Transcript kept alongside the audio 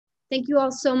Thank you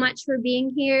all so much for being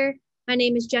here. My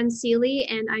name is Jen Seeley,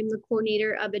 and I'm the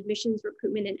coordinator of admissions,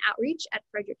 recruitment, and outreach at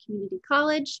Frederick Community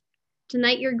College.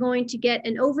 Tonight, you're going to get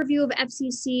an overview of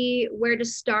FCC, where to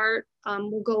start.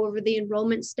 We'll go over the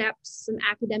enrollment steps, some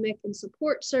academic and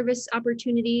support service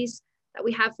opportunities that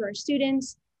we have for our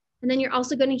students. And then you're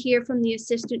also going to hear from the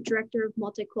Assistant Director of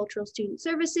Multicultural Student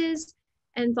Services,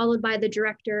 and followed by the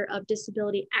Director of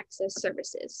Disability Access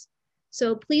Services.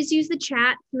 So please use the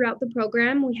chat throughout the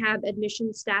program. We have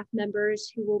admission staff members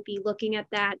who will be looking at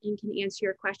that and can answer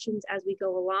your questions as we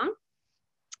go along.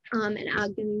 And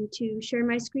I'm going to share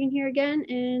my screen here again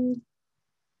and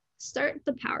start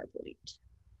the PowerPoint.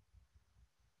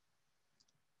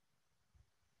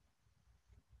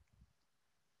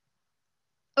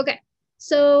 Okay,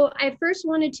 so I first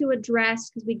wanted to address,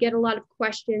 because we get a lot of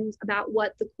questions about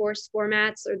what the course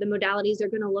formats or the modalities are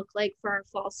going to look like for our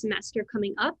fall semester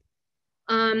coming up.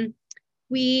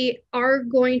 We are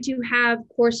going to have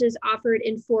courses offered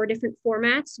in 4 different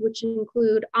formats, which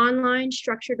include online,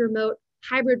 structured remote,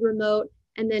 hybrid remote,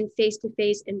 and then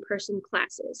face-to-face in-person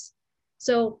classes.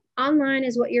 So online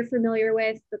is what you're familiar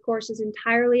with. The course is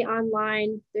entirely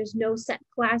online. There's no set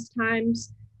class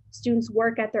times. Students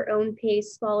work at their own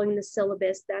pace following the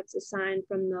syllabus that's assigned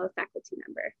from the faculty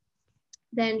member.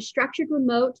 Then structured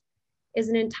remote is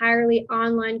an entirely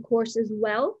online course as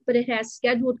well, but it has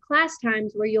scheduled class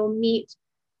times where you'll meet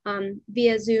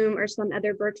via Zoom or some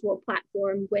other virtual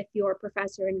platform with your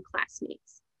professor and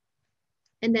classmates.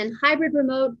 And then hybrid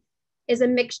remote is a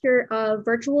mixture of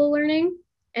virtual learning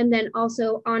and then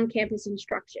also on-campus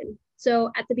instruction.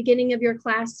 So at the beginning of your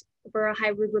class for a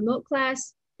hybrid remote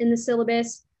class in the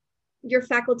syllabus, your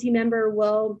faculty member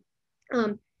will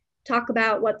talk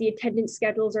about what the attendance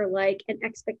schedules are like and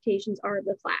expectations are of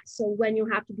the class. So when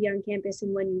you'll have to be on campus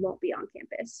and when you won't be on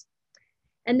campus.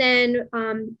 And then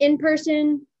in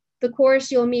person, the course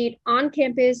you'll meet on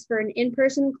campus for an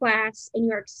in-person class, and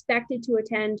you're expected to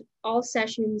attend all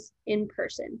sessions in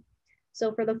person.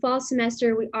 So for the fall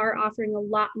semester, we are offering a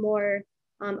lot more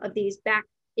of these back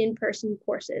in-person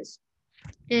courses.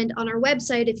 And on our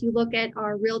website, if you look at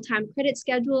our real-time credit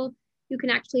schedule, you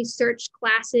can actually search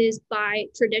classes by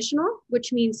traditional,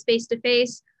 which means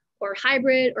face-to-face, or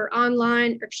hybrid, or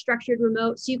online, or structured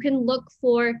remote. So you can look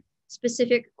for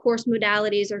specific course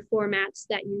modalities or formats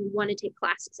that you want to take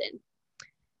classes in.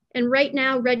 And right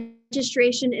now,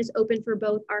 registration is open for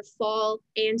both our fall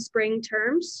and spring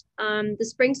terms. The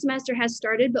spring semester has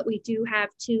started, but we do have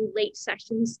 2 late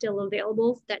sessions still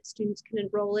available that students can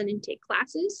enroll in and take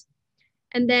classes.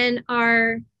 And then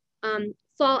our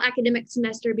fall academic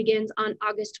semester begins on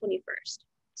August 21st.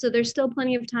 So there's still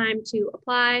plenty of time to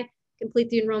apply, complete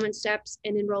the enrollment steps,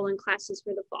 and enroll in classes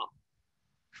for the fall.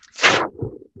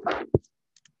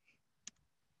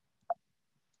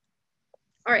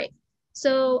 All right,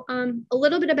 so a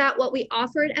little bit about what we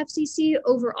offer at FCC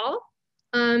overall.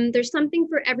 There's something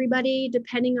for everybody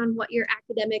depending on what your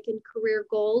academic and career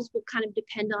goals will kind of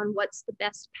depend on what's the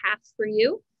best path for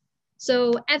you.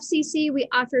 So FCC, we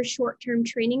offer short-term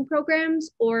training programs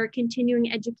or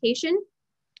continuing education.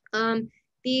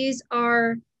 These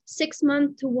are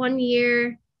 6-month to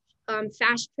 1-year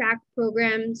fast-track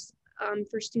programs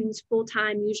for students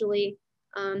full-time usually.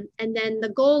 And then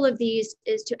the goal of these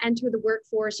is to enter the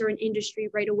workforce or an industry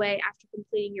right away after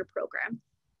completing your program.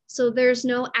 So there's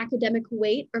no academic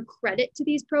weight or credit to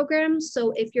these programs.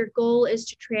 So if your goal is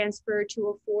to transfer to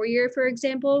a 4-year, for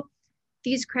example,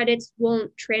 these credits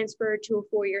won't transfer to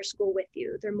a 4-year school with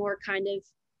you. They're more kind of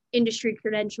industry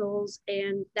credentials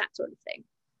and that sort of thing.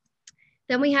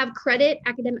 Then we have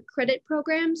academic credit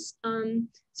programs,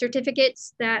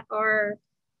 certificates that are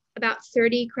about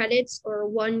 30 credits or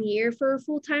 1 year for a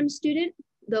full-time student.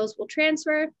 Those will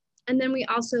transfer. And then we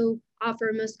also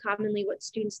offer most commonly what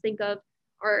students think of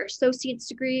are associate's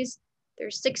degrees.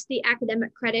 There's 60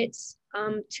 academic credits,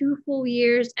 2 full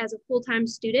years as a full-time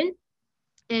student.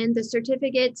 And the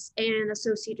certificates and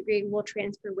associate degree will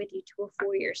transfer with you to a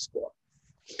 4-year school.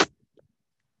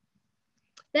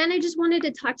 Then I just wanted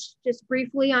to touch just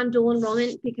briefly on dual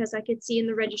enrollment because I could see in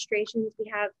the registrations we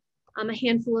have a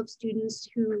handful of students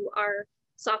who are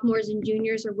sophomores and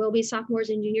juniors or will be sophomores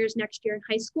and juniors next year in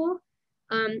high school.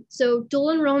 So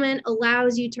dual enrollment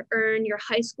allows you to earn your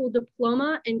high school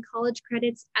diploma and college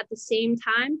credits at the same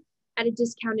time at a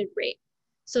discounted rate.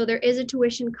 So there is a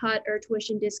tuition cut or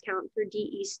tuition discount for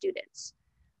DE students.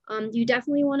 You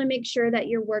definitely want to make sure that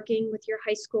you're working with your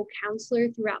high school counselor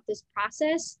throughout this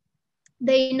process.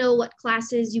 They know what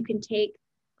classes you can take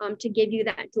to give you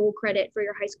that dual credit for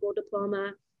your high school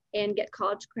diploma and get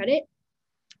college credit.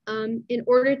 In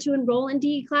order to enroll in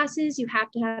DE classes, you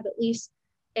have to have at least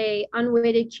a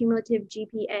unweighted cumulative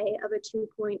GPA of a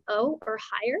 2.0 or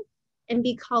higher, and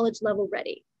be college level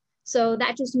ready. So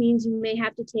that just means you may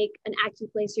have to take an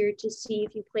AccuPlacer to see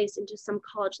if you place into some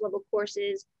college level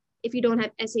courses if you don't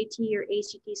have SAT or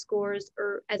ACT scores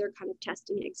or other kind of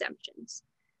testing exemptions.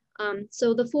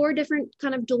 So the 4 different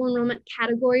kind of dual enrollment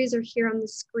categories are here on the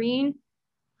screen.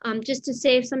 Just to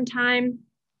save some time,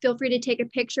 feel free to take a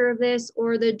picture of this,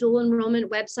 or the dual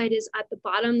enrollment website is at the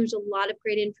bottom. There's a lot of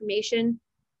great information.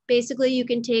 Basically, you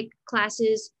can take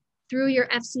classes through your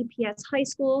FCPS high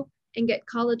school and get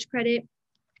college credit.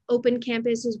 Open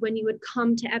campus is when you would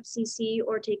come to FCC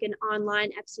or take an online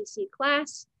FCC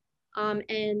class.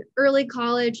 And early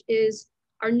college is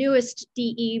our newest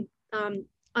DE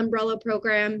umbrella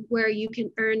program, where you can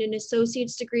earn an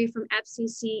associate's degree from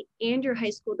FCC and your high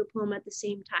school diploma at the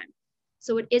same time.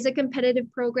 So it is a competitive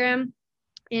program,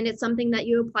 and it's something that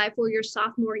you apply for your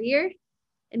sophomore year.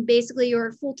 And basically you're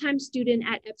a full-time student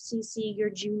at FCC your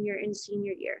junior and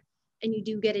senior year, and you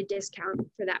do get a discount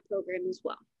for that program as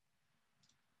well.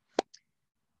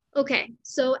 Okay,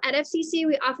 so at FCC,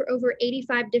 we offer over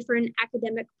 85 different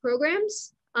academic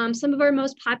programs. Some of our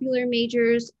most popular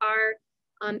majors are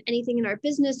anything in our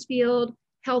business field,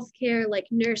 healthcare like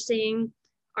nursing.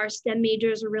 Our STEM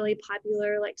majors are really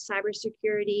popular like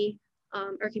cybersecurity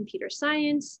or computer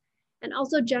science. And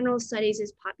also general studies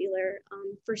is popular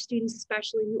for students,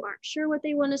 especially who aren't sure what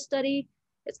they want to study.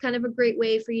 It's kind of a great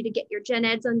way for you to get your gen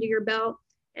eds under your belt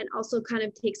and also kind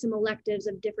of take some electives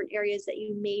of different areas that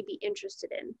you may be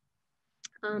interested in.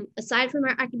 Aside from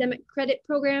our academic credit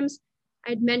programs,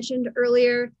 I'd mentioned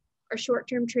earlier our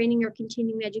short-term training or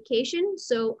continuing education.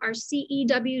 So our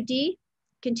CEWD,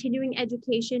 continuing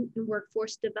education and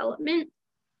workforce development.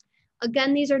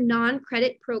 Again, these are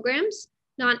non-credit programs,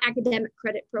 non-academic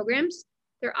credit programs.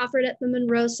 They're offered at the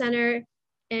Monroe Center,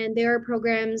 and there are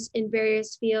programs in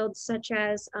various fields such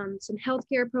as some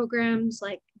healthcare programs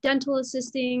like dental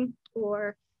assisting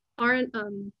or RNA.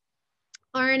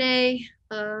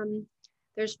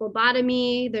 There's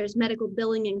phlebotomy, there's medical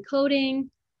billing and coding.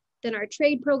 Then our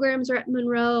trade programs are at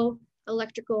Monroe,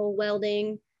 electrical,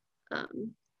 welding,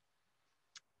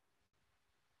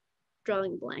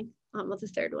 drawing blank on what the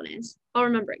third one is. I'll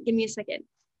remember it, give me a second.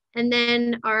 And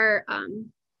then our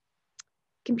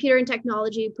computer and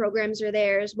technology programs are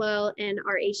there as well, and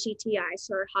our HCTI,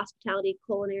 so our Hospitality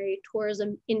Culinary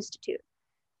Tourism Institute.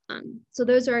 So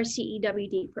those are our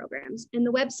CEWD programs. And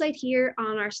the website here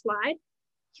on our slide,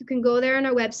 you can go there on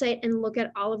our website and look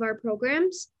at all of our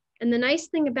programs. And the nice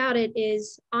thing about it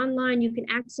is online, you can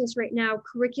access right now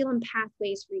curriculum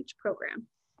pathways for each program.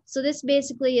 So this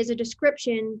basically is a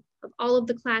description of all of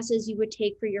the classes you would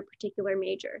take for your particular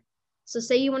major. So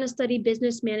say you want to study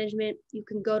business management, you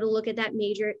can go to look at that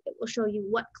major. It will show you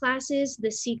what classes, the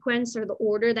sequence or the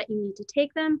order that you need to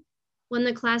take them, when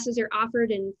the classes are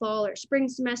offered in fall or spring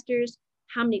semesters,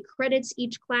 how many credits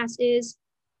each class is.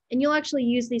 And you'll actually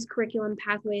use these curriculum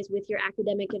pathways with your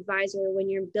academic advisor when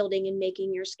you're building and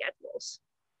making your schedules.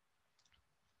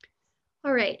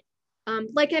 All right,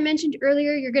 like I mentioned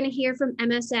earlier, you're gonna hear from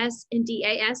MSS and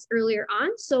DAS earlier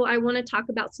on. So I wanna talk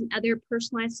about some other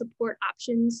personalized support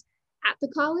options at the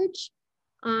college.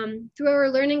 Through our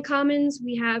Learning Commons,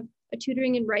 we have a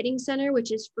tutoring and writing center,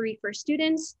 which is free for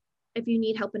students. If you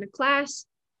need help in a class,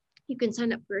 you can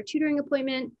sign up for a tutoring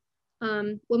appointment.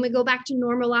 When we go back to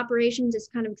normal operations, it's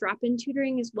kind of drop-in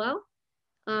tutoring as well.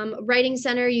 Writing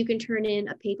center, you can turn in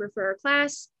a paper for our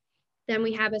class. Then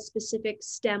we have a specific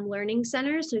STEM learning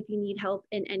center. So if you need help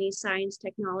in any science,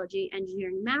 technology,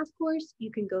 engineering, math course,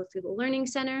 you can go through the learning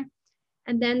center.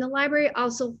 And then the library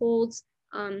also holds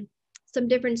some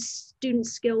different student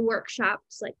skill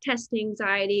workshops like test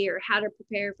anxiety or how to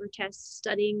prepare for tests,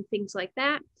 studying, things like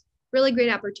that. Really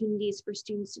great opportunities for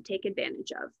students to take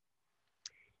advantage of.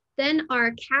 Then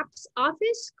our CAPS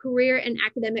office, Career and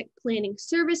Academic Planning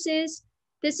Services.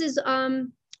 This is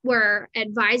where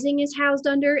advising is housed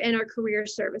under, and our career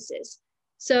services.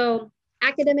 So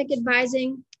academic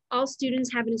advising, all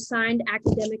students have an assigned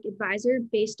academic advisor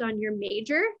based on your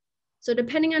major. So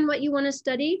depending on what you want to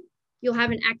study, you'll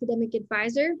have an academic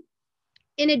advisor.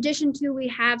 In addition to, we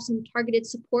have some targeted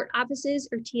support offices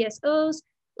or TSOs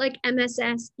like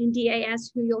MSS and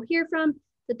DAS who you'll hear from,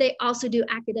 that they also do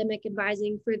academic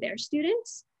advising for their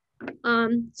students.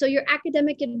 So your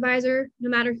academic advisor, no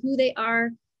matter who they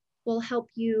are, will help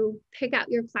you pick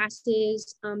out your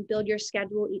classes, build your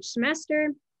schedule each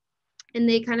semester, and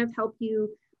they kind of help you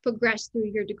progress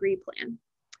through your degree plan.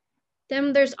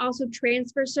 Then there's also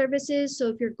transfer services. So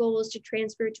if your goal is to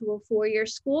transfer to a four-year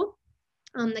school,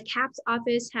 the CAPS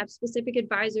office have specific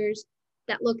advisors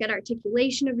that look at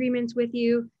articulation agreements with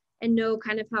you and know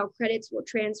kind of how credits will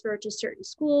transfer to certain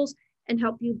schools and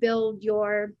help you build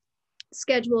your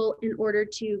schedule in order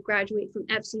to graduate from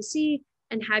FCC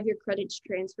and have your credits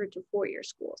transferred to four-year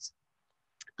schools.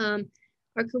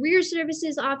 Our Career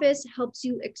Services Office helps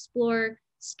you explore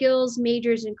skills,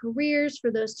 majors, and careers for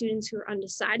those students who are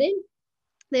undecided.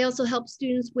 They also help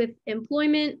students with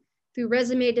employment through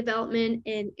resume development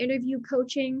and interview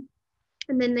coaching.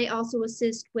 And then they also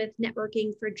assist with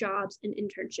networking for jobs and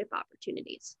internship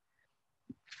opportunities.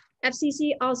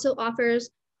 FCC also offers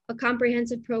a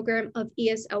comprehensive program of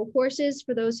ESL courses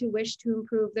for those who wish to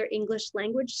improve their English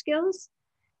language skills.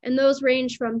 And those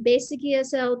range from basic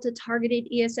ESL to targeted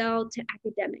ESL to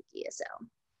academic ESL.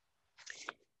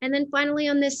 And then finally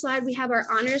on this slide, we have our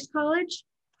Honors College.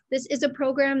 This is a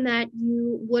program that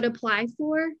you would apply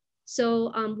for.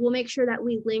 So we'll make sure that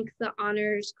we link the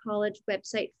Honors College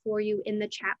website for you in the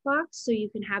chat box so you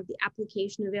can have the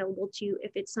application available to you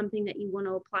if it's something that you want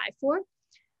to apply for.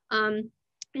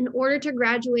 In order to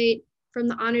graduate from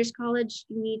the Honors College,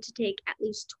 you need to take at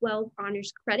least 12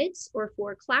 honors credits or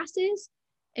 4 classes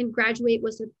and graduate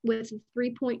with a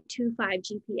 3.25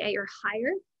 GPA or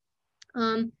higher.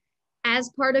 As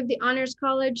part of the Honors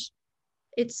College,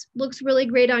 it looks really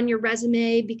great on your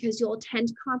resume because you'll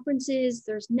attend conferences,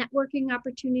 there's networking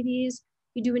opportunities,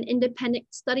 you do an independent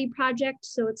study project,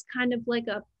 so it's kind of like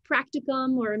a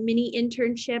practicum or a mini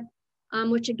internship,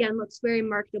 which again looks very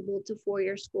marketable to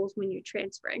four-year schools when you're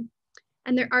transferring.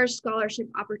 And there are scholarship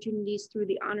opportunities through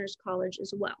the Honors College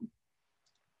as well.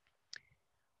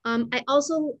 I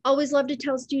also always love to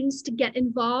tell students to get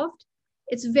involved.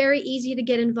 It's very easy to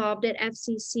get involved at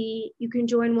FCC. You can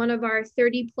join one of our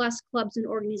 30+ clubs and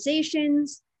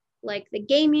organizations, like the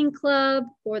Gaming Club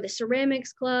or the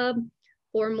Ceramics Club,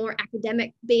 or more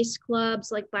academic-based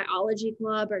clubs like Biology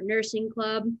Club or Nursing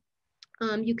Club.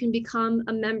 You can become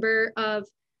a member of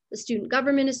the Student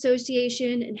Government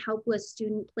Association and help with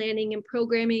student planning and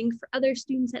programming for other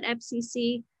students at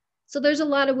FCC. So there's a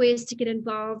lot of ways to get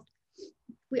involved.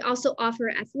 We also offer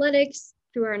athletics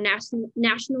through our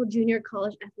National Junior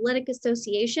College Athletic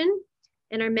Association,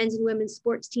 and our men's and women's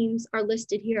sports teams are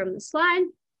listed here on the slide.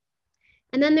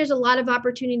 And then there's a lot of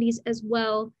opportunities as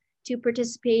well to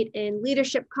participate in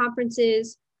leadership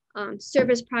conferences,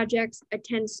 service projects,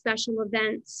 attend special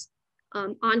events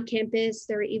on campus.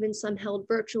 There are even some held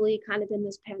virtually kind of in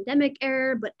this pandemic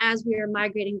era, but as we are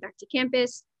migrating back to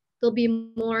campus, there'll be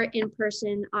more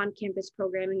in-person on-campus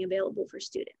programming available for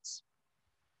students.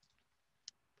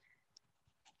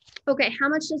 Okay, how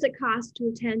much does it cost to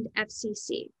attend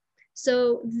FCC?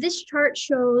 So this chart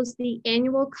shows the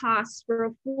annual cost for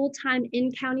a full-time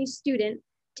in-county student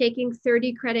taking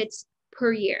 30 credits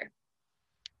per year.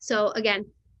 So again,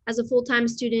 as a full-time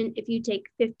student, if you take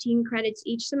 15 credits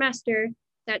each semester,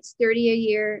 that's 30 a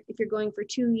year if you're going for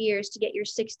 2 years to get your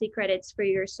 60 credits for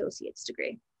your associate's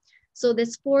degree. So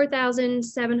this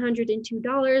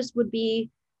 $4,702 would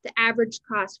be the average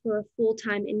cost for a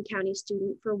full-time in-county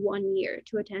student for 1 year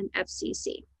to attend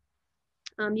FCC.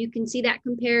 You can see that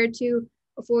compared to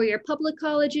a 4-year public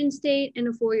college in state and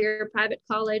a 4-year private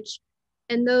college.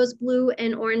 And those blue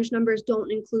and orange numbers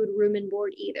don't include room and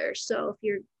board either. So if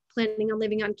you're planning on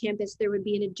living on campus, there would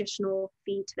be an additional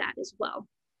fee to that as well.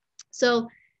 So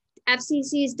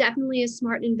FCC is definitely a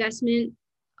smart investment.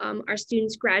 Our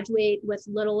students graduate with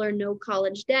little or no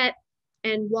college debt,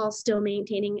 and while still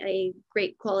maintaining a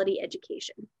great quality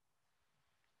education.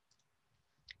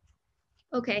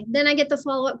 Okay, then I get the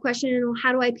follow-up question,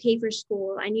 how do I pay for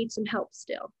school? I need some help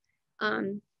still.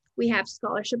 We have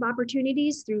scholarship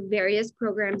opportunities through various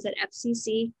programs at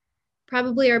FCC.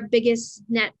 Probably our biggest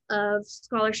net of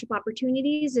scholarship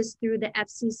opportunities is through the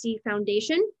FCC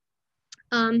Foundation.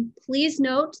 Please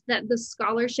note that the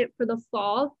scholarship for the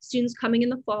fall, students coming in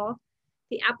the fall,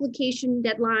 the application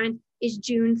deadline is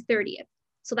June 30th.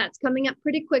 So that's coming up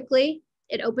pretty quickly.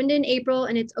 It opened in April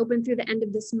and it's open through the end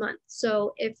of this month.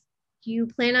 So if you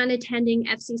plan on attending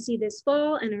FCC this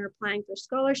fall and are applying for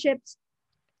scholarships,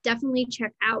 definitely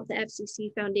check out the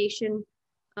FCC Foundation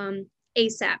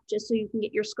ASAP, just so you can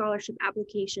get your scholarship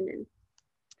application in.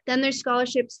 Then there's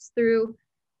scholarships through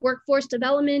workforce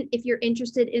development if you're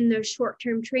interested in those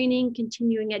short-term training,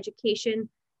 continuing education,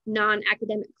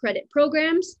 non-academic credit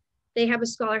programs. They have a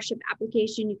scholarship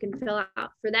application you can fill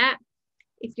out for that.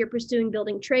 If you're pursuing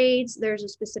building trades, there's a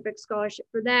specific scholarship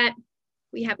for that.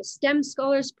 We have a STEM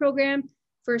Scholars Program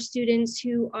for students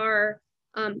who are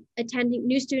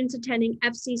new students attending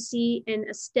FCC in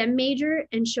a STEM major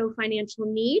and show financial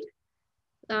need.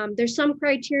 There's some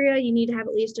criteria. You need to have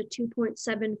at least a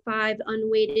 2.75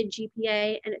 unweighted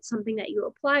GPA, and it's something that you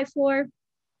apply for.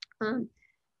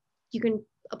 You can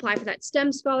apply for that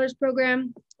STEM Scholars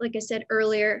Program. Like I said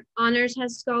earlier, Honors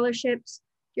has scholarships.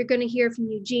 You're going to hear from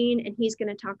Eugene, and he's going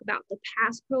to talk about the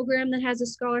PASS program that has a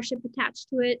scholarship attached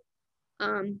to it.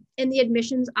 In the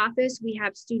admissions office, we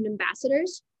have student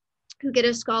ambassadors who get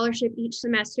a scholarship each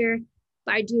semester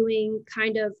by doing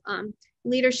kind of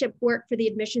leadership work for the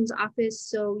admissions office.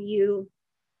 So you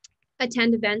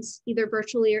attend events, either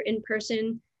virtually or in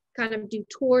person, kind of do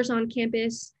tours on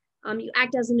campus. You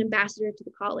act as an ambassador to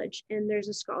the college, and there's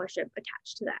a scholarship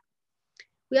attached to that.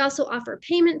 We also offer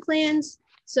payment plans.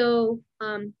 So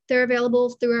they're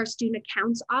available through our student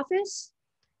accounts office.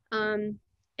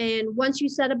 And once you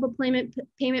set up a payment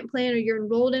plan or you're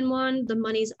enrolled in one, the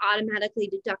money's automatically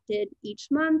deducted each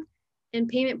month. And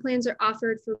payment plans are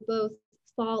offered for both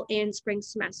fall and spring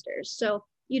semesters. So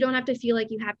you don't have to feel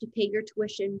like you have to pay your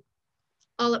tuition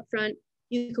all up front.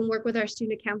 You can work with our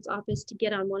student accounts office to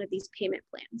get on one of these payment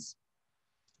plans.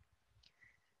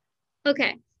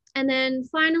 Okay, and then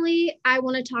finally, I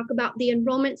want to talk about the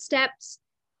enrollment steps.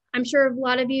 I'm sure a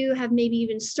lot of you have maybe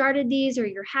even started these, or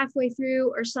you're halfway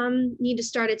through, or some need to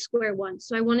start at square one.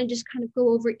 So I want to just kind of go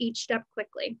over each step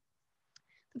quickly.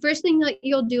 The first thing that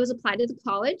you'll do is apply to the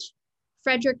college,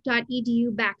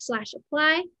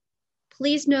 frederick.edu/apply.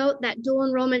 Please note that dual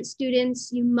enrollment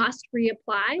students, you must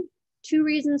reapply. 2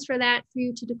 reasons for that: for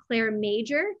you to declare a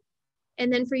major,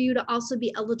 and then for you to also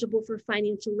be eligible for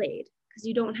financial aid, because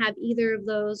you don't have either of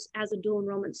those as a dual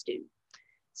enrollment student.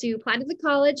 So you apply to the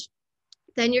college,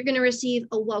 then you're going to receive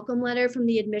a welcome letter from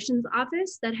the admissions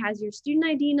office that has your student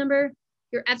ID number,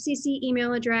 your FCC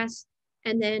email address,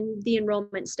 and then the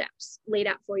enrollment steps laid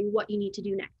out for you, what you need to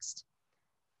do next.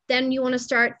 Then you want to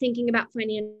start thinking about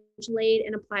financial aid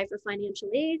and apply for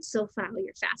financial aid, so file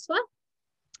your FAFSA.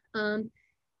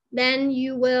 Then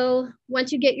you will,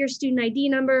 once you get your student ID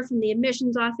number from the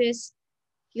admissions office,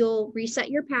 you'll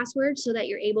reset your password so that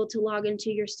you're able to log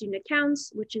into your student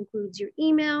accounts, which includes your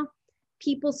email,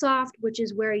 PeopleSoft, which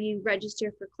is where you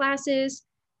register for classes,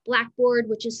 Blackboard,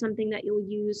 which is something that you'll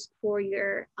use for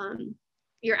your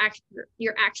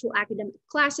actual academic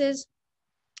classes.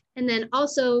 And then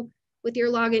also with your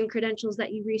login credentials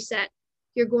that you reset,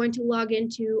 you're going to log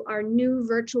into our new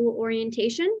virtual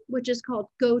orientation, which is called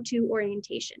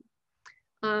GoToOrientation.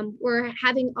 We're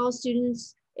having all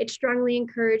students, it's strongly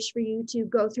encouraged for you to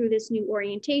go through this new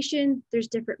orientation. There's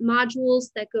different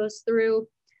modules that goes through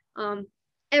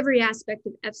every aspect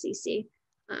of FCC,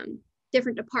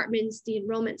 different departments, the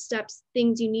enrollment steps,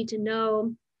 things you need to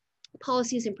know,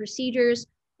 policies and procedures.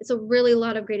 It's a really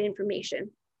lot of great information.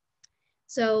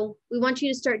 So we want you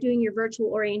to start doing your virtual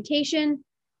orientation.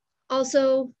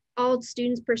 Also, all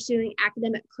students pursuing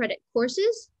academic credit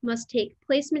courses must take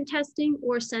placement testing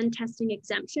or SEND testing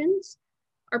exemptions.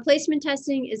 Our placement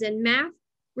testing is in math,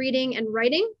 reading, and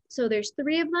writing. So there's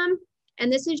 3 of them.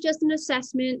 And this is just an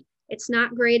assessment. It's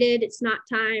not graded, it's not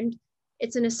timed.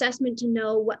 It's an assessment to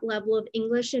know what level of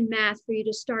English and math for you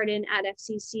to start in at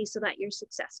FCC so that you're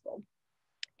successful.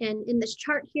 And in this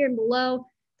chart here and below,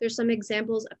 there's some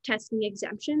examples of testing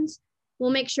exemptions.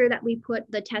 We'll make sure that we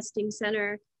put the testing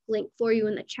center link for you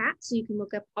in the chat so you can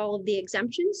look up all of the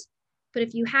exemptions. But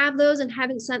if you have those and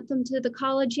haven't sent them to the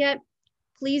college yet,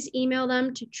 please email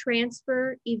them to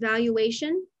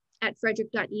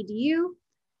transferevaluation@frederick.edu,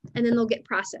 and then they'll get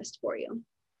processed for you.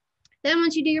 Then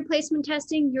once you do your placement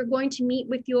testing, you're going to meet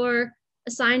with your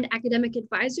assigned academic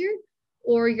advisor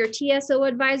or your TSO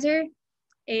advisor,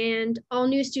 and all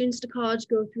new students to college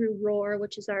go through ROAR,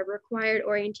 which is our required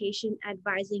orientation,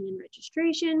 advising, and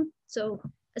registration. So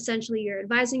essentially your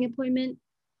advising appointment.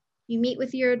 You meet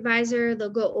with your advisor, they'll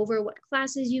go over what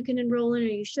classes you can enroll in or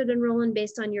you should enroll in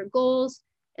based on your goals,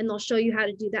 and they'll show you how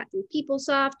to do that through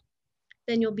PeopleSoft.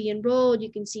 Then you'll be enrolled, you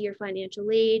can see your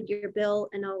financial aid, your bill,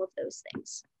 and all of those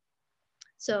things.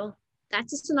 So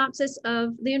that's a synopsis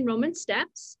of the enrollment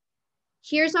steps.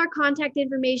 Here's our contact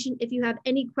information. If you have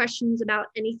any questions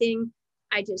about anything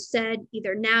I just said,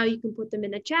 either now you can put them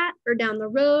in the chat or down the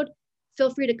road,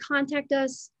 feel free to contact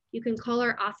us. You can call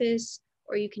our office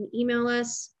or you can email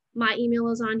us. My email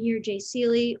is on here,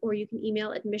 jseeley, or you can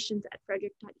email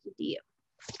admissions@frederick.edu.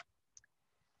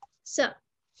 So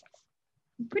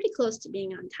I'm pretty close to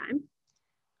being on time.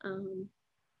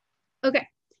 Okay,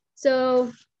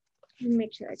 so let me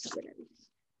make sure I covered everything.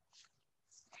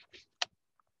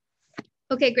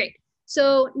 Okay, great.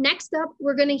 So next up,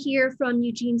 we're going to hear from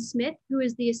Eugene Smith, who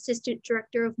is the Assistant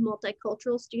Director of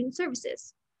Multicultural Student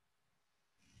Services.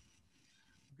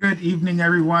 Good evening,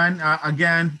 everyone.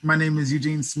 Again, my name is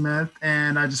Eugene Smith,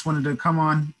 and I just wanted to come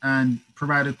on and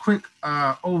provide a quick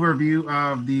overview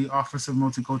of the Office of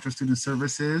Multicultural Student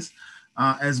Services,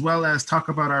 as well as talk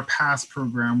about our PASS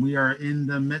program. We are in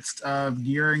the midst of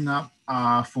gearing up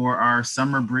for our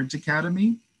Summer Bridge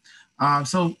Academy.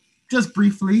 So just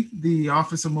briefly, the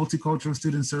Office of Multicultural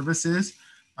Student Services,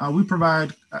 we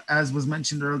provide, as was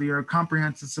mentioned earlier,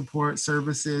 comprehensive support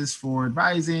services for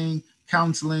advising,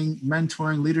 counseling,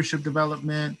 mentoring, leadership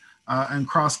development, and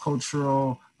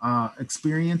cross-cultural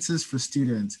experiences for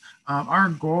students. Our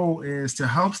goal is to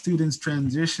help students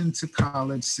transition to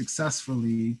college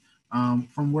successfully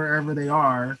from wherever they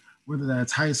are, whether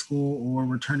that's high school or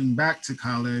returning back to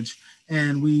college.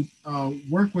 And we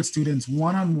work with students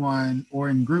one-on-one or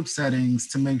in group settings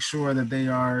to make sure that they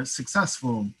are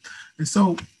successful. And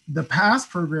so the PASS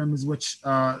program is which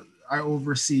I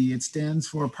oversee. It stands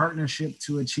for Partnership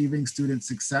to Achieving Student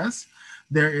Success.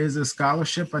 There is a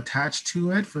scholarship attached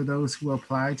to it for those who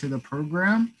apply to the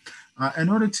program. In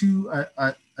order to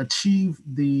achieve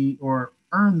or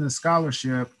earn the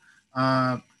scholarship,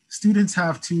 students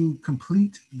have to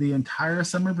complete the entire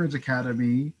Summer Bridge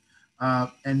Academy,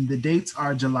 and the dates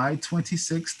are July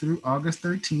 26th through August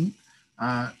 13th.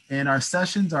 And our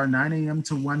sessions are 9 a.m.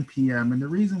 to 1 p.m. And the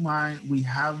reason why we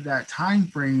have that time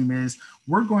frame is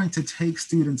we're going to take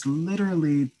students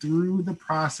literally through the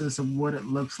process of what it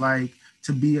looks like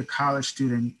to be a college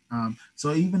student.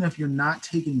 So even if you're not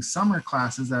taking summer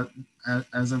classes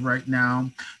as of right now,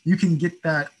 you can get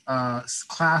that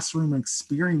classroom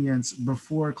experience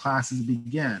before classes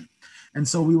begin. And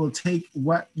so we will take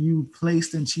what you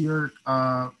placed into your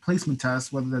placement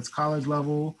test, whether that's college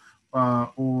level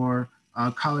or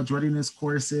college readiness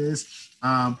courses.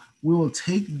 We will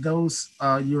take those,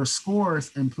 your scores,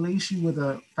 and place you with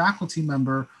a faculty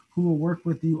member who will work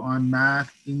with you on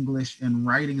math, English, and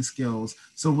writing skills.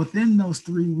 So within those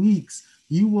 3 weeks,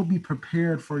 you will be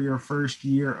prepared for your first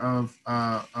year of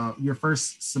your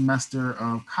first semester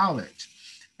of college.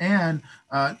 And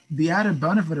the added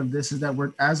benefit of this is that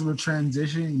as we're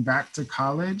transitioning back to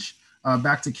college,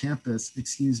 back to campus,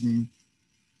 excuse me,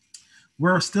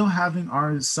 we're still having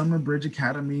our Summer Bridge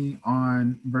Academy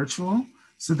on virtual,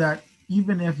 so that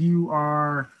even if you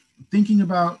are thinking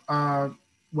about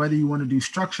whether you want to do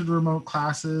structured remote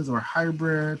classes or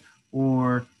hybrid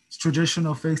or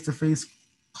traditional face-to-face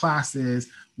classes,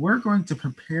 we're going to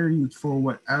prepare you for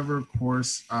whatever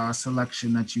course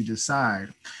selection that you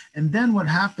decide. And then what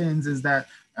happens is that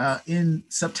in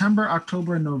September,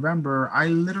 October, and November, I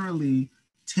literally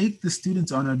take the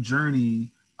students on a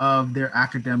journey of their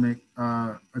academic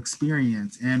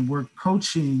experience. And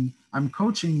I'm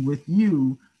coaching with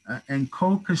you and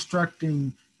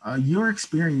co-constructing your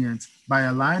experience by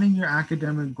aligning your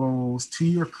academic goals to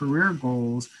your career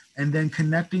goals, and then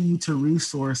connecting you to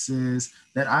resources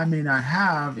that I may not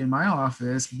have in my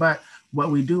office. But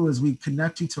what we do is we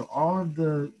connect you to all of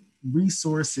the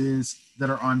resources that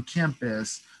are on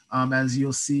campus, as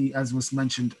you'll see, as was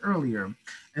mentioned earlier.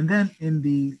 And then in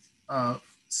the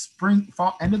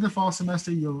end of the fall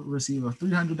semester, you'll receive a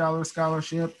 $300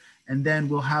 scholarship. And then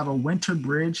we'll have a Winter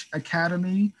Bridge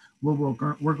Academy where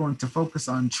we're going to focus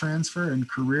on transfer and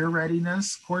career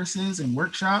readiness courses and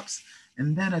workshops.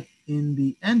 And then in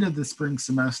the end of the spring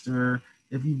semester,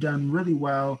 if you've done really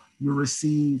well, you'll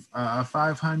receive a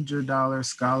 $500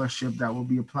 scholarship that will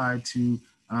be applied to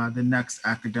the next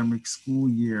academic school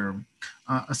year.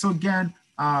 So again,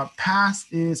 PASS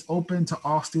is open to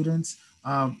all students.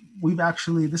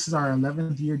 This is our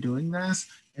 11th year doing this,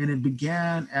 and it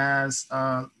began as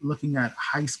looking at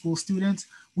high school students.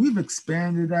 We've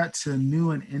expanded that to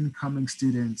new and incoming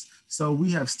students. So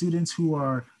we have students who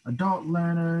are adult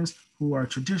learners, who are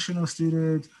traditional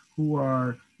students, who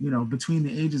are between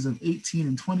the ages of 18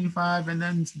 and 25, and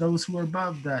then those who are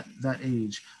above that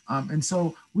age. And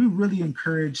so we really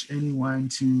encourage anyone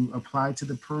to apply to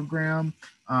the program,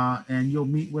 and you'll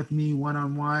meet with me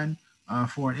one-on-one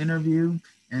for an interview,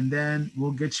 and then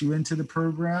we'll get you into the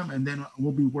program, and then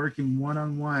we'll be working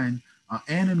one-on-one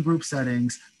and in group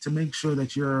settings to make sure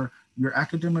that your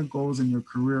academic goals and your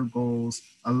career goals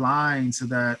align, so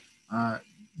that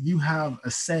you have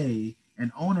a say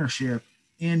and ownership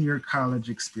in your college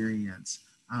experience.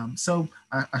 So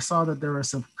I saw that there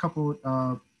was a couple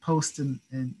posts in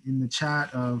the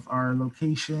chat of our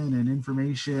location and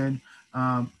information.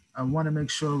 I want to make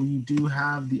sure you do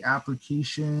have the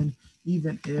application,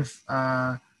 even if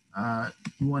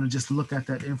you want to just look at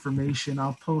that information.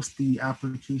 I'll post the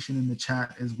application in the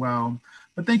chat as well.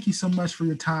 But thank you so much for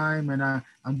your time, and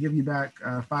I'll give you back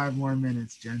 5 more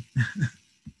minutes, Jen.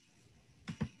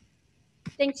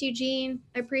 Thanks, Eugene.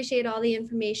 I appreciate all the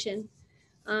information.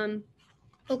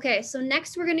 Okay, so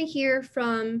next we're going to hear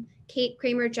from Kate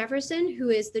Kramer Jefferson,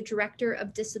 who is the Director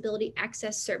of Disability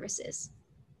Access Services.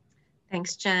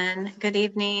 Thanks, Jen. Good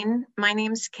evening. My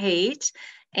name's Kate,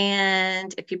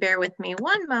 and if you bear with me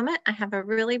one moment, I have a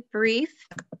really brief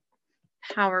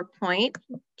PowerPoint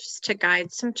just to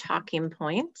guide some talking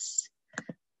points.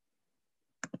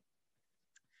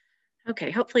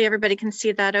 Okay, hopefully everybody can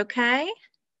see that okay.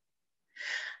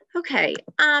 Okay,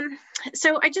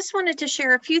 so I just wanted to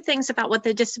share a few things about what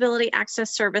the Disability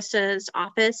Access Services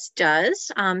Office does,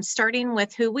 starting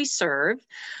with who we serve.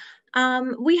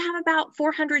 We have about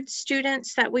 400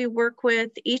 students that we work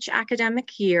with each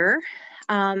academic year.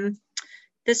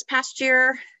 This past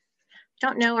year,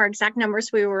 don't know our exact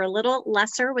numbers. We were a little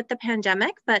lesser with the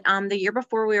pandemic, but the year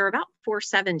before we were about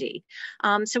 470.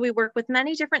 So we work with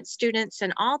many different students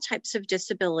and all types of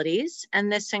disabilities,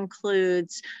 and this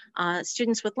includes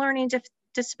students with learning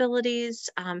disabilities,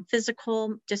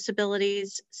 physical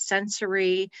disabilities,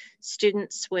 sensory,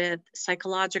 students with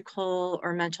psychological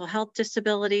or mental health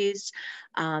disabilities,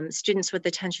 students with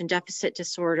attention deficit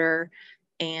disorder,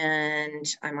 and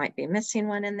I might be missing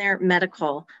one in there,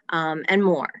 medical, and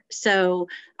more. So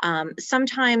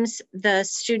sometimes the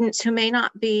students who may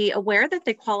not be aware that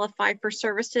they qualify for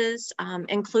services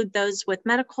include those with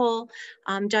medical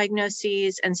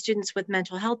diagnoses and students with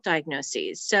mental health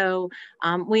diagnoses. So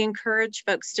we encourage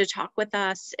folks to talk with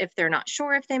us if they're not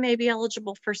sure if they may be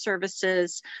eligible for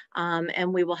services,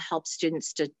 and we will help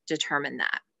students to determine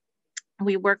that.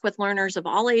 We work with learners of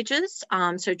all ages,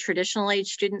 so traditional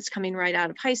age students coming right out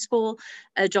of high school,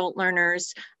 adult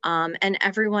learners, and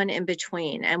everyone in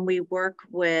between. And we work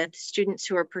with students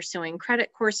who are pursuing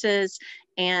credit courses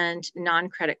and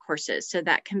non-credit courses. So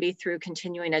that can be through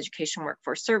continuing education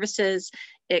workforce services.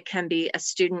 It can be a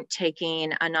student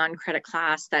taking a non-credit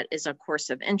class that is a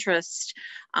course of interest.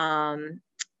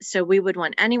 So we would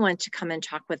want anyone to come and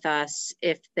talk with us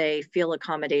if they feel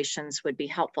accommodations would be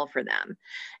helpful for them.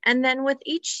 And then with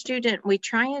each student, we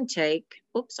try and take,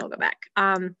 oops, I'll go back,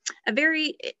 a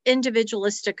very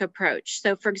individualistic approach.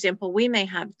 So for example, we may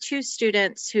have 2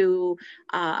 students who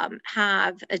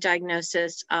have a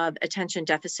diagnosis of attention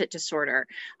deficit disorder.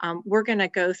 We're gonna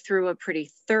go through a pretty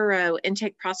thorough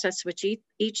intake process with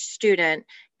each student,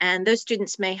 and those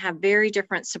students may have very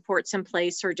different supports in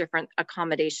place or different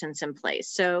accommodations in place.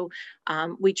 So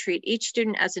we treat each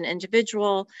student as an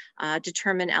individual,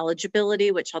 determine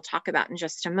eligibility, which I'll talk about in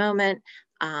just a moment,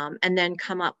 and then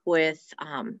come up with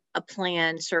a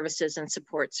plan, services, and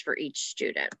supports for each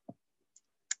student.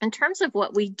 In terms of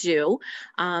what we do,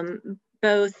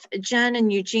 both Jen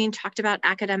and Eugene talked about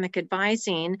academic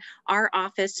advising. Our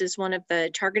office is one of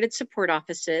the targeted support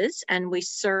offices, and we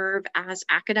serve as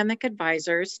academic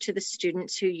advisors to the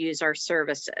students who use our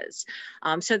services.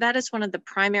 So that is one of the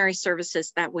primary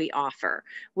services that we offer.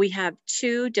 We have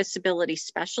 2 disability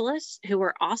specialists who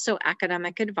are also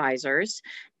academic advisors,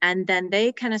 and then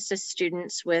they can assist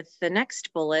students with the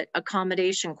next bullet,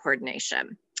 accommodation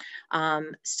coordination.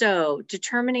 So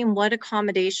determining what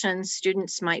accommodations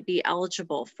students might be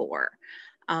eligible for.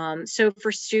 So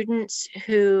for students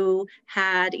who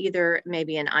had either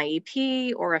maybe an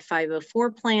IEP or a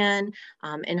 504 plan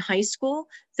in high school,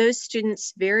 those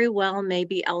students very well may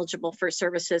be eligible for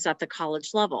services at the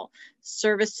college level.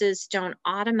 Services don't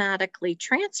automatically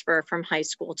transfer from high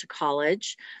school to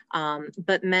college,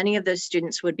 but many of those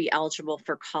students would be eligible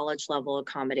for college level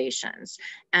accommodations.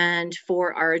 And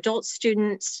for our adult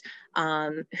students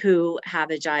who have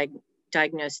a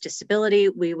diagnosed disability,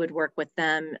 we would work with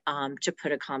them to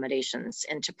put accommodations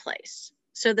into place.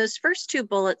 So those first 2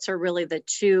 bullets are really the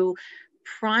 2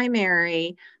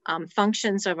 primary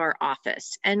functions of our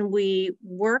office, and we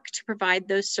work to provide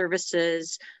those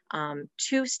services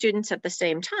to students at the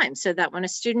same time, so that when a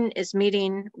student is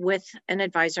meeting with an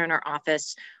advisor in our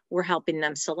office, we're helping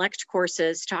them select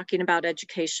courses, talking about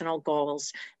educational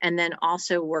goals, and then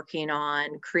also working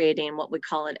on creating what we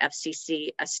call at FCC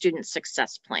a student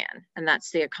success plan, and that's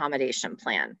the accommodation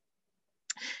plan.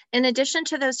 In addition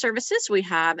to those services, we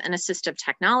have an assistive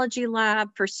technology lab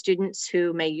for students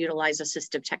who may utilize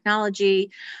assistive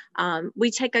technology.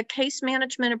 We take a case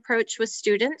management approach with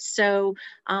students. So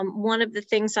one of the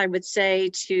things I would say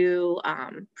to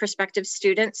prospective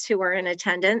students who are in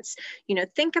attendance,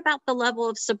 think about the level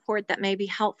of support that may be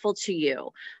helpful to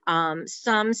you.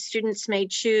 Some students may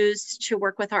choose to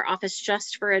work with our office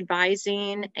just for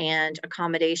advising and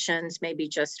accommodations, maybe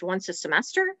just once a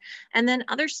semester. And then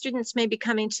other students may be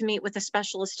coming to meet with a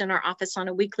specialist in our office on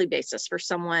a weekly basis for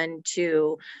someone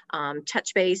to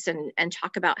touch base and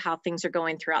talk about how things are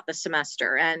going throughout the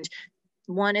semester. And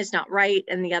one is not right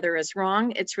and the other is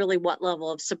wrong. It's really what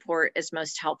level of support is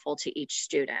most helpful to each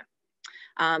student.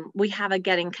 We have a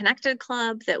Getting Connected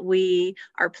Club that we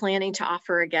are planning to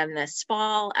offer again this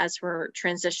fall as we're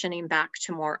transitioning back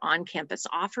to more on-campus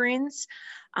offerings.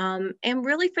 And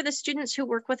really for the students who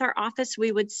work with our office,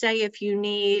 we would say if you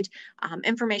need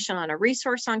information on a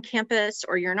resource on campus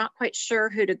or you're not quite sure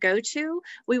who to go to,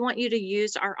 we want you to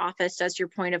use our office as your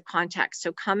point of contact.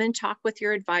 So come and talk with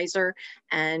your advisor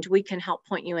and we can help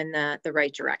point you in the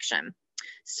right direction.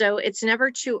 So it's never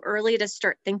too early to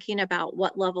start thinking about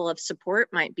what level of support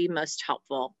might be most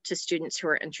helpful to students who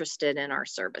are interested in our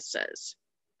services.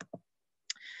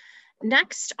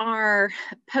 Next are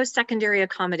post-secondary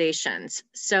accommodations.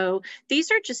 So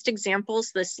these are just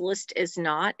examples. This list is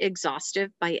not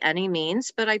exhaustive by any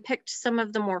means, but I picked some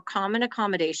of the more common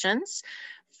accommodations.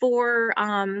 For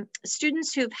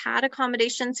students who've had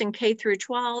accommodations in K through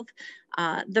 12,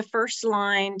 the first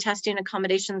line, testing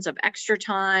accommodations of extra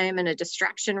time and a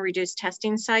distraction-reduced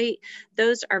testing site,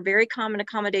 those are very common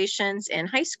accommodations in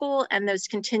high school, and those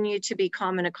continue to be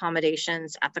common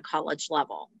accommodations at the college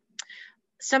level.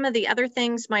 Some of the other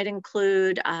things might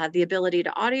include the ability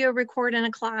to audio record in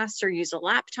a class or use a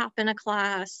laptop in a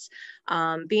class,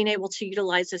 being able to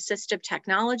utilize assistive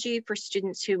technology for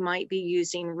students who might be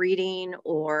using reading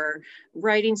or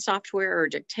writing software or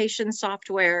dictation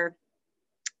software.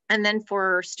 And then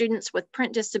for students with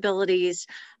print disabilities,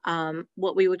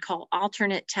 what we would call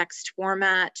alternate text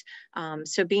format.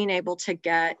 So being able to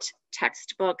get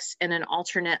textbooks in an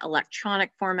alternate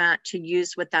electronic format to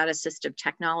use with that assistive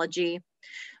technology.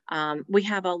 We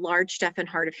have a large deaf and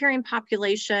hard of hearing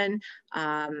population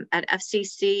at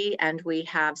FCC, and we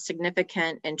have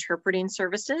significant interpreting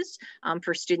services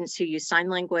for students who use sign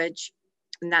language.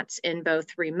 And that's in both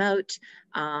remote,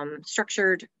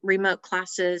 structured remote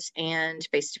classes and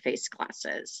face-to-face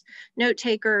classes. Note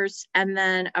takers, and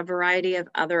then a variety of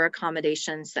other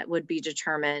accommodations that would be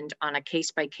determined on a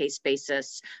case-by-case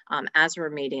basis as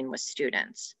we're meeting with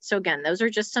students. So again, those are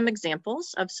just some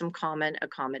examples of some common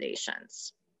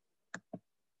accommodations.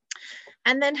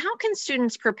 And then how can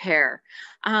students prepare?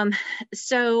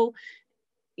 So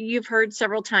you've heard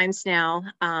several times now,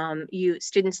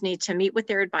 students need to meet with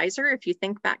their advisor if you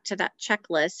think back to that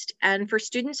checklist. And for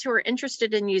students who are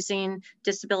interested in using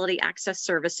disability access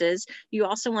services, you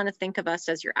also want to think of us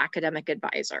as your academic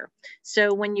advisor.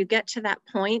 So when you get to that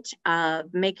point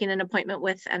of making an appointment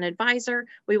with an advisor,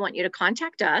 we want you to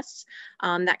contact us.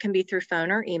 That can be through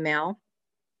phone or email.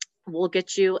 We'll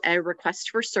get you a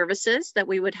request for services that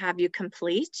we would have you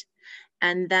complete.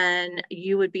 And then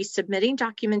you would be submitting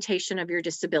documentation of your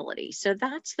disability. So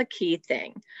that's the key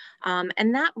thing.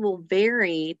 And that will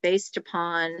vary based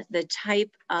upon the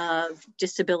type of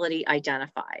disability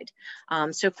identified.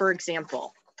 So for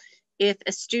example, if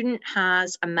a student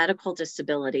has a medical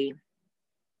disability,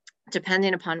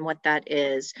 depending upon what that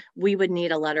is, we would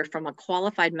need a letter from a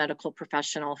qualified medical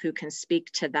professional who can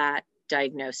speak to that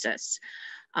diagnosis.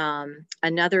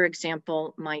 Another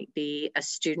example might be a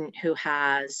student who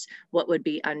has what would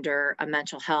be under a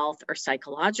mental health or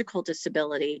psychological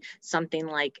disability, something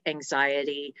like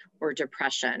anxiety or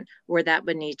depression, where that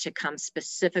would need to come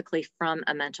specifically from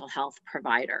a mental health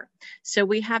provider. So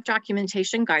we have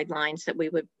documentation guidelines that we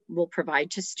will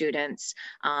provide to students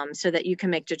so that you can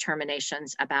make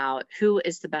determinations about who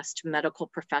is the best medical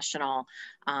professional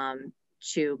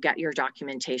to get your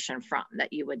documentation from,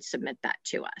 that you would submit that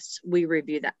to us. We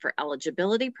review that for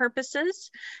eligibility purposes.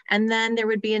 And then there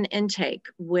would be an intake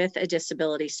with a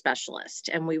disability specialist,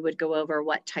 and we would go over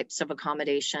what types of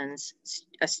accommodations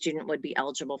a student would be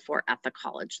eligible for at the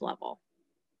college level.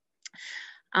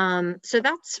 So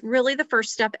that's really the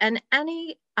first step. And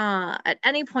at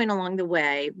any point along the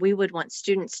way, we would want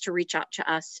students to reach out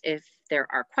to us if there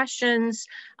are questions,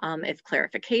 if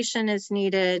clarification is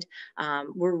needed.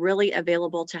 We're really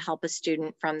available to help a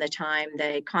student from the time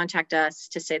they contact us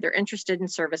to say they're interested in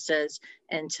services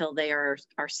until they are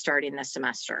starting the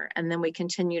semester. And then we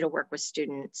continue to work with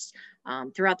students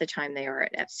throughout the time they are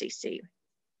at FCC.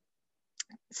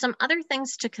 Some other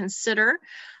things to consider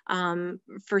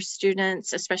for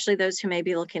students, especially those who may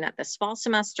be looking at this fall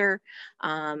semester,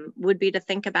 would be to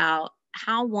think about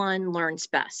how one learns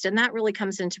best. And that really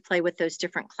comes into play with those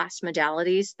different class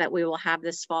modalities that we will have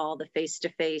this fall, the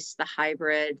face-to-face, the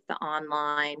hybrid, the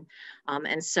online,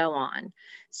 and so on.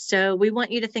 So we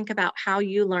want you to think about how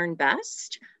you learn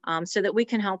best so that we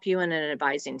can help you in an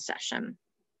advising session.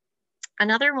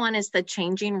 Another one is the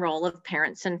changing role of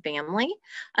parents and family,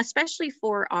 especially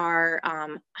for our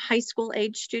high school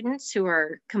age students who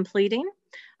are completing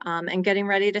and getting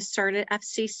ready to start at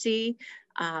FCC.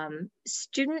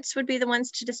 Students would be the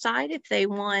ones to decide if they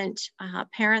want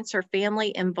parents or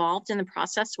family involved in the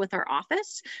process with our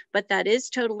office, but that is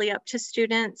totally up to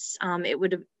students. It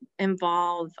would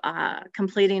involve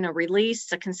completing a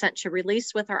release, a consent to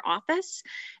release with our office,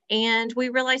 and we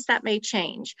realize that may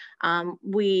change.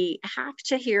 We have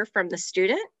to hear from the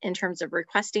student in terms of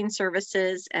requesting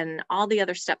services and all the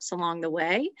other steps along the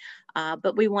way,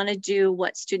 but we want to do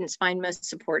what students find most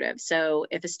supportive. So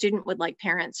if a student would like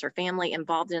parents or family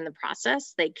involved in the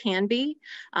process, they can be,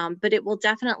 but it will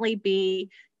definitely be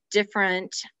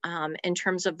different in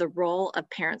terms of the role of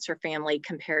parents or family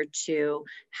compared to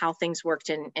how things worked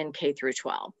in K through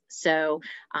 12. So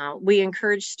we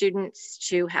encourage students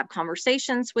to have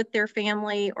conversations with their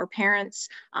family or parents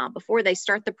before they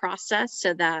start the process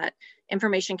so that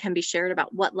information can be shared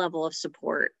about what level of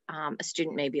support a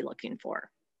student may be looking for.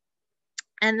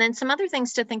 And then some other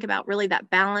things to think about, really that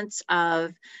balance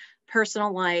of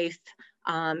personal life.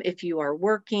 If you are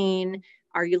working,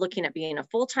 are you looking at being a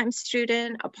full-time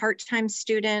student, a part-time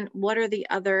student? What are the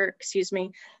other,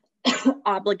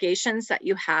 obligations that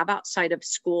you have outside of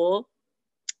school?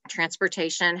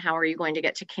 Transportation, how are you going to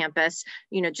get to campus?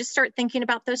 Just start thinking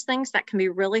about those things. That can be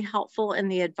really helpful in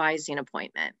the advising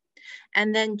appointment.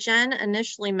 And then Jen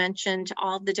initially mentioned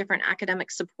all the different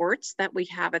academic supports that we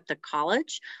have at the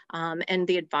college, and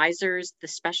the advisors, the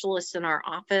specialists in our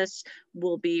office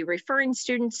will be referring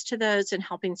students to those and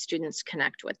helping students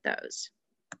connect with those.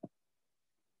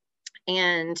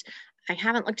 And I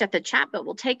haven't looked at the chat, but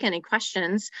we'll take any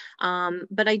questions.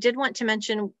 But I did want to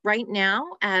mention right now,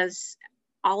 as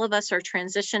all of us are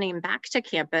transitioning back to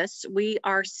campus, we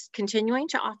are continuing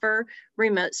to offer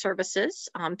remote services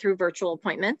through virtual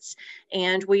appointments,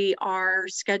 and we are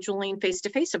scheduling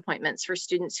face-to-face appointments for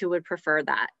students who would prefer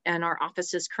that. And our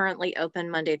office is currently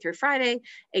open Monday through Friday,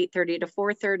 8:30 to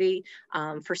 4:30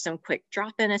 for some quick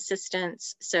drop-in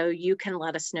assistance. So you can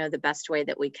let us know the best way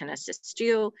that we can assist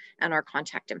you, and our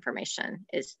contact information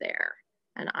is there.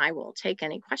 And I will take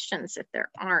any questions if there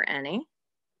are any.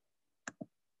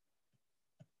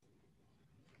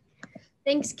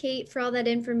 Thanks, Kate, for all that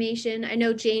information. I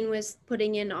know Jane was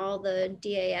putting in all the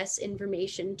DAS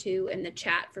information too in the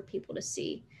chat for people to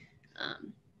see.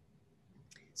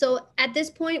 So at this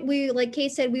point, like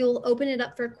Kate said, we will open it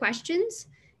up for questions.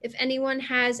 If anyone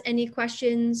has any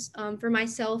questions for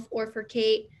myself or for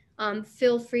Kate,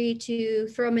 feel free to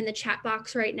throw them in the chat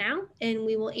box right now, and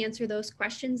we will answer those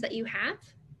questions that you have.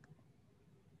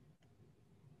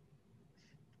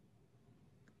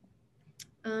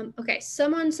 Okay,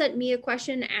 someone sent me a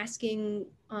question asking,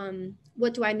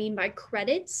 what do I mean by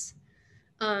credits?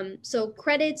 So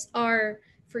credits are,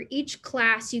 for each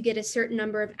class, you get a certain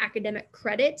number of academic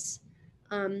credits.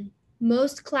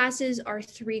 Most classes are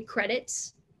 3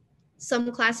 credits.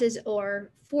 Some classes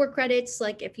are 4 credits,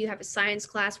 like if you have a science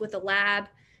class with a lab,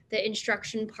 the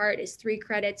instruction part is 3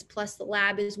 credits plus the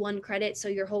lab is 1 credit. So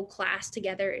your whole class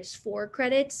together is 4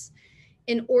 credits.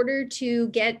 In order to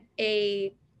get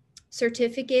a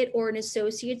certificate or an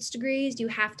associate's degrees, you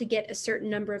have to get a certain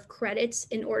number of credits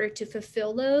in order to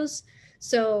fulfill those.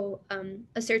 So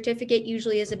a certificate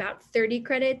usually is about 30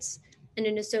 credits, and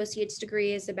an associate's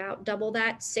degree is about double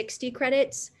that, 60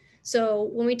 credits. So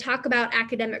when we talk about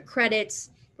academic credits,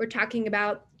 we're talking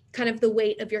about kind of the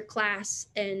weight of your class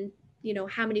and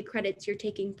how many credits you're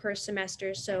taking per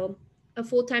semester. So a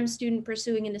full-time student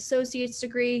pursuing an associate's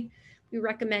degree, we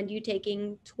recommend you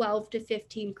taking 12 to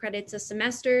 15 credits a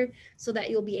semester so that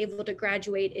you'll be able to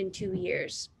graduate in 2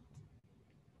 years.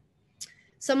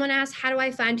 Someone asked, how do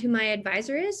I find who my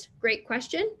advisor is? Great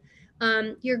question.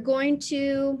 You're going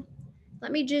to,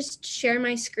 let me just share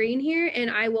my screen here and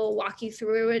I will walk you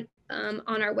through it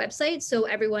on our website so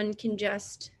everyone can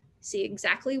just see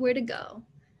exactly where to go.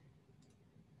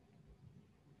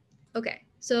 Okay,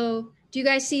 so do you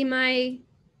guys see my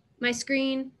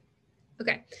screen?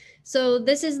 Okay. So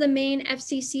this is the main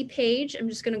FCC page. I'm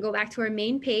just going to go back to our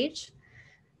main page.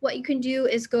 What you can do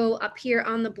is go up here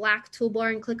on the black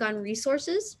toolbar and click on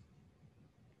resources.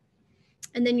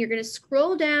 And then you're going to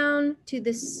scroll down to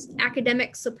this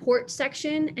academic support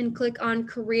section and click on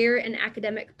career and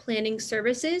academic planning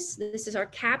services. This is our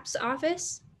CAPS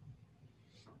office.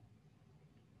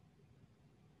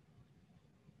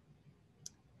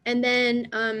 And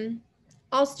then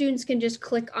all students can just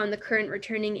click on the current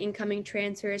returning incoming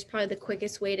transfer is probably the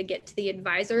quickest way to get to the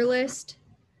advisor list.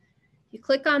 You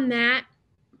click on that,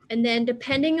 and then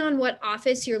depending on what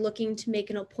office you're looking to make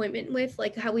an appointment with,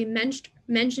 like how we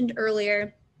mentioned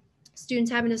earlier, students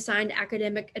have an assigned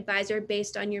academic advisor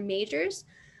based on your majors,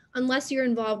 unless you're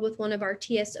involved with one of our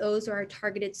TSOs or our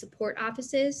targeted support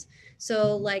offices.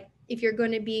 So like if you're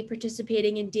going to be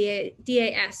participating in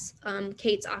DAS,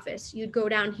 Kate's office, you'd go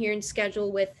down here and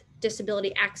schedule with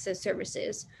Disability Access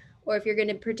Services. Or if you're going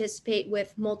to participate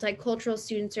with Multicultural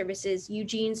Student Services,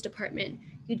 Eugene's department,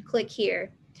 you'd click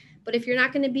here. But if you're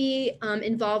not going to be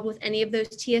involved with any of those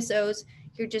TSOs,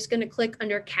 you're just going to click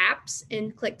under CAPS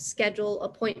and click Schedule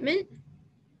Appointment.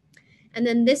 And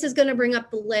then this is going to bring up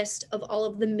the list of all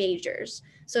of the majors.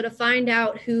 So to find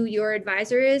out who your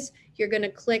advisor is, you're going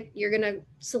to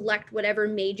select whatever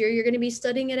major you're going to be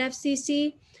studying at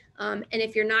FCC. And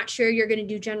if you're not sure you're going to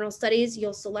do general studies,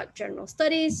 you'll select general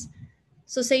studies.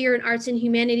 So say you're an arts and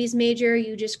humanities major,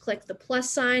 you just click the plus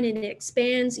sign and it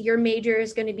expands. Your major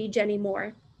is going to be Jenny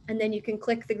Moore. And then you can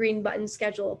click the green button,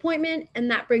 schedule appointment, and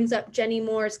that brings up Jenny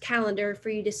Moore's calendar for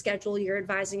you to schedule your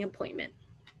advising appointment.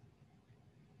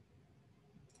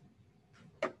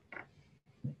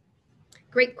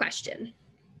 Great question.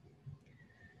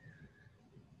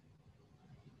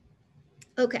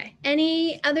 Okay,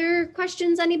 any other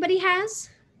questions anybody has?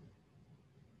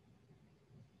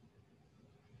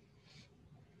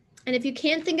 And if you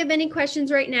can't think of any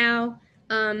questions right now,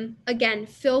 again,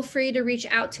 feel free to reach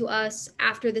out to us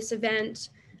after this event.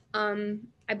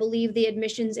 I believe the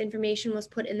admissions information was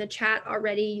put in the chat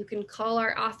already. You can call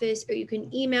our office or you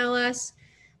can email us.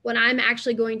 What I'm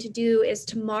actually going to do is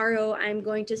tomorrow, I'm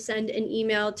going to send an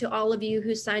email to all of you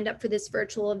who signed up for this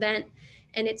virtual event.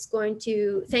 And it's going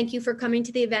to thank you for coming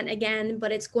to the event again,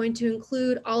 but it's going to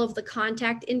include all of the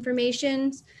contact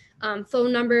information,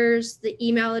 phone numbers, the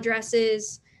email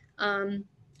addresses, and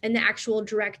the actual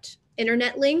direct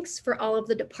internet links for all of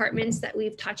the departments that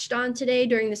we've touched on today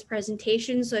during this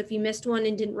presentation. So if you missed one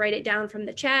and didn't write it down from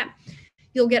the chat,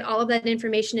 you'll get all of that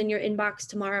information in your inbox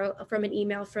tomorrow from an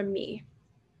email from me.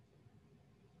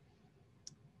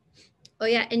 Oh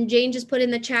yeah, and Jane just put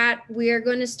in the chat, we are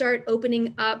going to start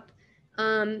opening up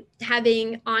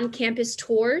having on-campus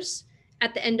tours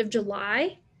at the end of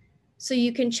July. So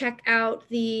you can check out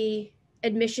the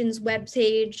admissions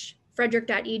webpage,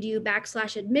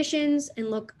 frederick.edu/admissions,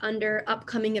 and look under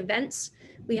upcoming events.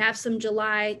 We have some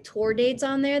July tour dates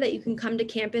on there that you can come to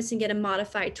campus and get a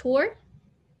modified tour.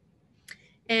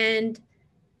 And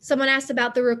someone asked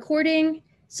about the recording.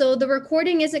 So the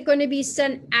recording isn't going to be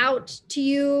sent out to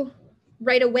you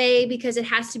right away because it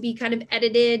has to be kind of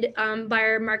edited by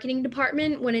our marketing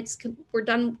department when we're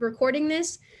done recording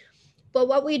this. But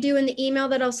what we do in the email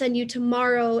that I'll send you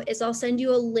tomorrow is I'll send you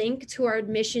a link to our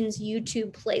admissions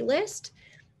YouTube playlist.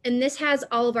 And this has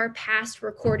all of our past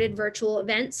recorded virtual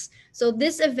events. So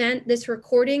this event, this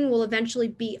recording will eventually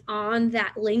be on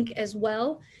that link as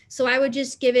well. So I would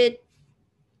just give it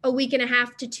a week and a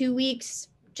half to 2 weeks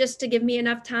just to give me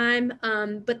enough time.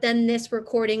 But then this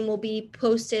recording will be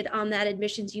posted on that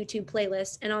admissions YouTube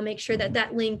playlist. And I'll make sure that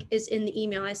that link is in the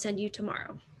email I send you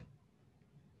tomorrow.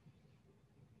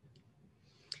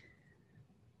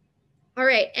 All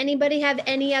right, anybody have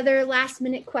any other last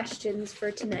minute questions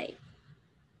for tonight?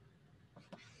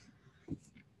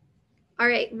 All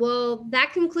right, well,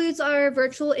 that concludes our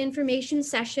virtual information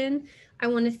session. I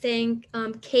want to thank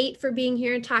Kate for being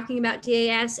here and talking about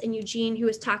DAS, and Eugene, who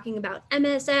was talking about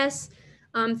MSS.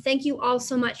 Thank you all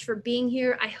so much for being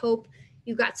here. I hope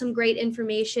you got some great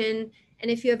information. And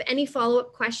if you have any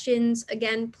follow-up questions,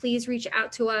 again, please reach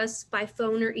out to us by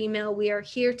phone or email. We are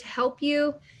here to help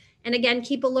you. And again,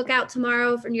 keep a lookout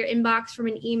tomorrow from your inbox from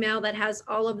an email that has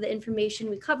all of the information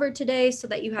we covered today so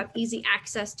that you have easy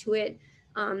access to it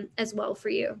as well for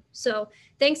you. So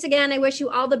thanks again. I wish you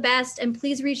all the best, and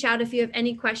please reach out if you have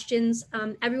any questions.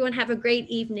 Everyone have a great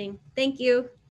evening. Thank you.